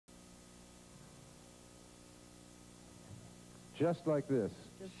Just like this.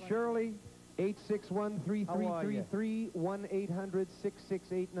 Shirley, 861-3333,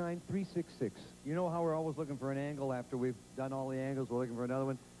 1-800-6689-366. You know how we're always looking for an angle after we've done all the angles, we're looking for another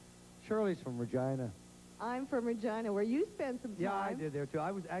one? Shirley's from Regina. I'm from Regina, where you spent some time. Yeah, I did there, too.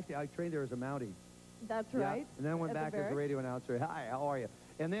 I trained there as a Mountie. That's right. And then I went back as a radio announcer. Hi, how are you?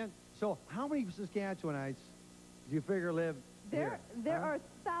 And then, so how many Saskatchewanites do you figure live here? There are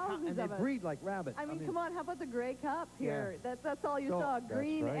thousands of us. And they breed like rabbits. I mean, come on, how about the Grey Cup here? Yeah. That's all you saw.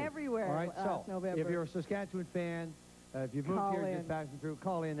 Green everywhere. All right, so November. if you're a Saskatchewan fan, if you've moved here and just passing through,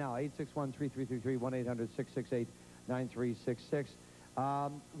 call in now, 861-3333, 1-800-668-9366.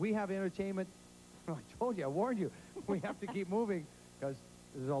 We have entertainment. I told you, I warned you. We have to keep moving because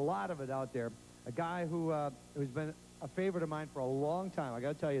there's a lot of it out there. A guy who's been a favorite of mine for a long time. I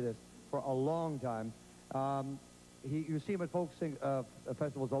got to tell you this, for a long time. You see him at folk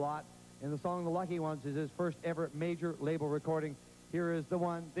festivals a lot. And the song "The Lucky Ones" is his first ever major label recording. Here is the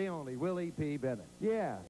one, the only, Willie P. Bennett. Yeah,